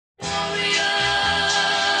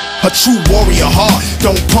A true warrior heart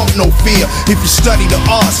don't pump no fear. If you study the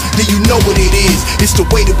arts, then you know what it is. It's the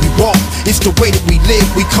way that we walk, it's the way that we live.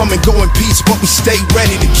 We come and go in peace, but we stay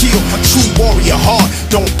ready to kill. A true warrior heart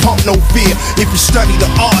don't pump no fear. If you study the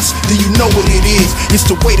arts, then you know what it is. It's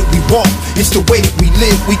the way that we walk, it's the way that we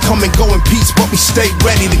live. We come and go in peace, but we stay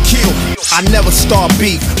ready to kill. I never start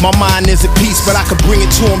beef, my mind is at peace, but I can bring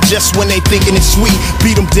it to them just when they thinking it's sweet.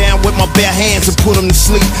 Beat them down with my bare hands and put them to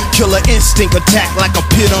sleep. Killer instinct attack like a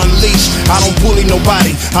pit unleashed. I don't bully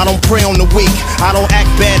nobody, I don't prey on the weak. I don't act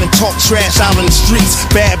bad and talk trash out in the streets.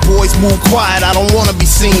 Bad boys move quiet, I don't wanna be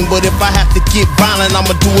seen, but if I have to get violent,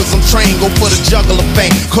 I'ma do as I'm trained. Go for the juggler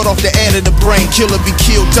fame, cut off the head of the brain. Killer be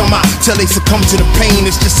killed, dumb out till they succumb to the pain.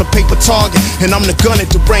 It's just a paper target, and I'm the gun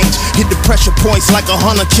at the range. Hit the pressure points like a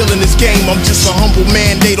hunter killing this game. I'm just a humble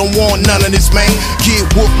man, they don't want none of this, man. Get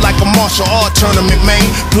whooped like a martial art tournament, man.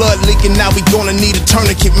 Blood leaking, now we gonna need a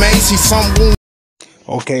tourniquet, man. See some wound.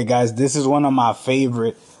 Okay, guys, this is one of my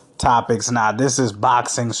favorite topics now. This is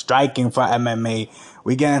boxing, striking for MMA.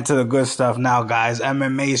 We get into the good stuff now, guys.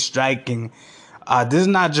 MMA striking. This is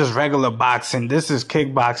not just regular boxing. This is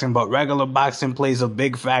kickboxing, but regular boxing plays a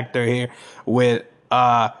big factor here with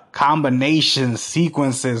combinations,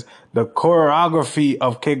 sequences. The choreography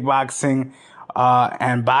of kickboxing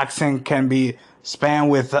and boxing can be spanned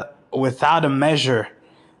without a measure.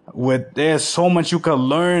 There's so much you can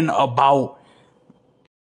learn about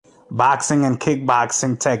boxing and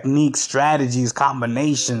kickboxing techniques, strategies,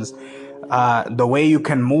 combinations, the way you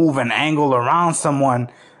can move and angle around someone,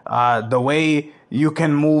 the way you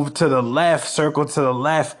can move to the left, circle to the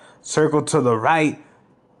left, circle to the right,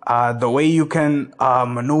 the way you can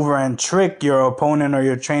maneuver and trick your opponent or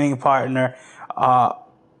your training partner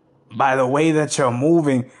by the way that you're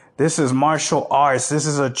moving. This is martial arts. This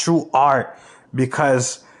is a true art,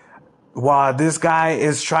 because while this guy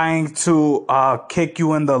is trying to kick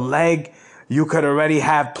you in the leg, you could already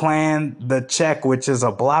have planned the check, which is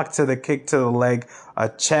a block to the kick to the leg, a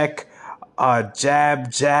check,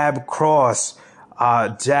 jab, jab, cross,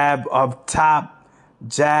 jab up top,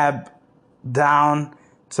 jab down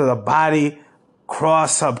to the body,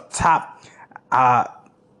 cross up top,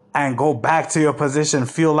 and go back to your position,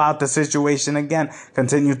 feel out the situation again,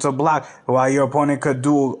 continue to block, while your opponent could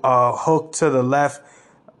do a hook to the left.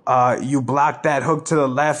 You block that hook to the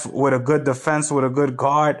left with a good defense, with a good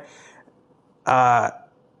guard. Add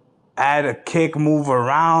a kick, move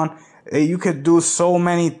around. You could do so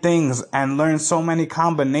many things and learn so many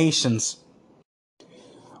combinations.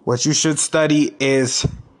 What you should study is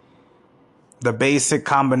the basic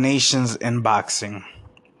combinations in boxing.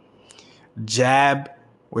 Jab,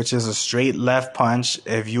 which is a straight left punch.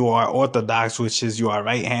 If you are orthodox, which is you are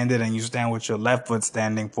right-handed and you stand with your left foot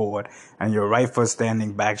standing forward and your right foot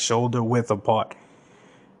standing back, shoulder width apart.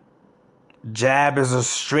 Jab is a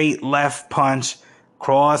straight left punch.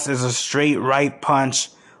 Cross is a straight right punch.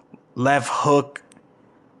 Left hook,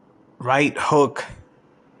 right hook,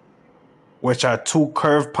 which are two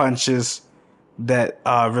curved punches that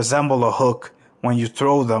resemble a hook when you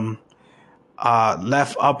throw them.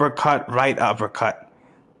 Left uppercut, right uppercut.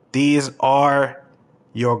 These are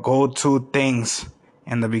your go-to things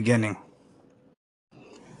in the beginning.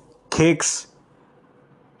 Kicks,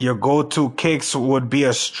 your go-to kicks would be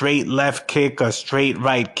a straight left kick, a straight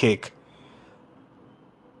right kick.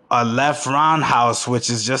 A left roundhouse, which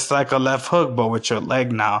is just like a left hook, but with your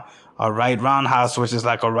leg now. A right roundhouse, which is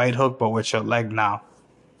like a right hook, but with your leg now.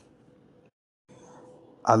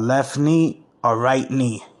 A left knee, a right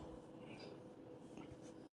knee.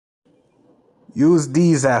 Use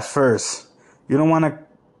these at first. You don't want to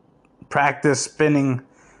practice spinning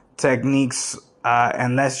techniques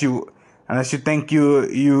unless you think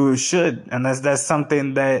you should, unless that's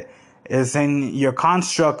something that is in your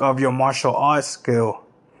construct of your martial arts skill,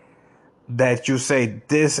 that you say,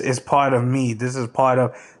 this is part of me. This is part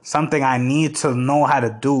of something I need to know how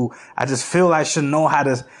to do. I just feel I should know how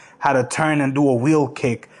to turn and do a wheel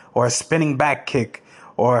kick or a spinning back kick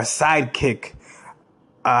or a side kick.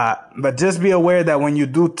 But just be aware that when you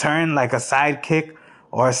do turn like a side kick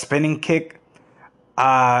or a spinning kick,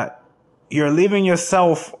 you're leaving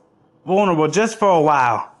yourself vulnerable just for a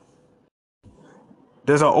while.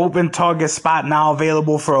 There's an open target spot now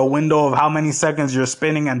available for a window of how many seconds you're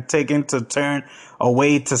spinning and taking to turn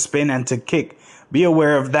away, to spin and to kick. Be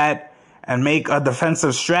aware of that and make a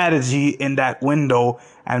defensive strategy in that window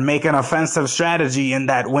and make an offensive strategy in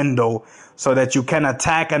that window, so that you can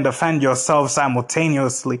attack and defend yourself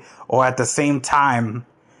simultaneously or at the same time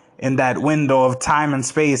in that window of time and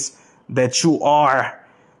space that you are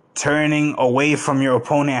turning away from your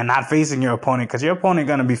opponent and not facing your opponent, because your opponent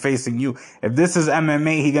going to be facing you. If this is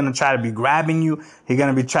MMA, he going to try to be grabbing you. He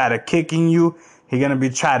going to be trying to kicking you. He going to be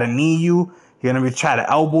trying to knee you. He going to be trying to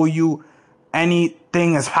elbow you.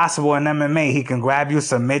 Anything is possible in MMA. He can grab you,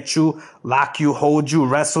 submit you, lock you, hold you,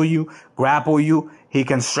 wrestle you, grapple you. He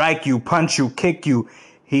can strike you, punch you, kick you.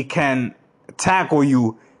 He can tackle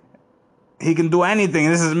you. He can do anything.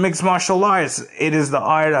 This is mixed martial arts. It is the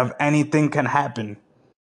art of anything can happen.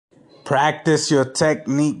 Practice your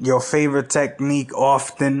technique, your favorite technique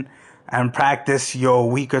often, and practice your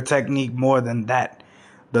weaker technique more than that.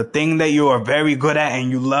 The thing that you are very good at and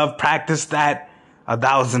you love, practice that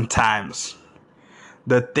 1,000 times.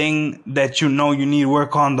 The thing that you know you need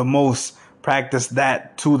work on the most, practice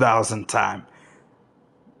that 2,000 times.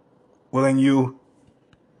 Willing you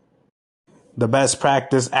the best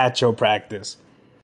practice at your practice.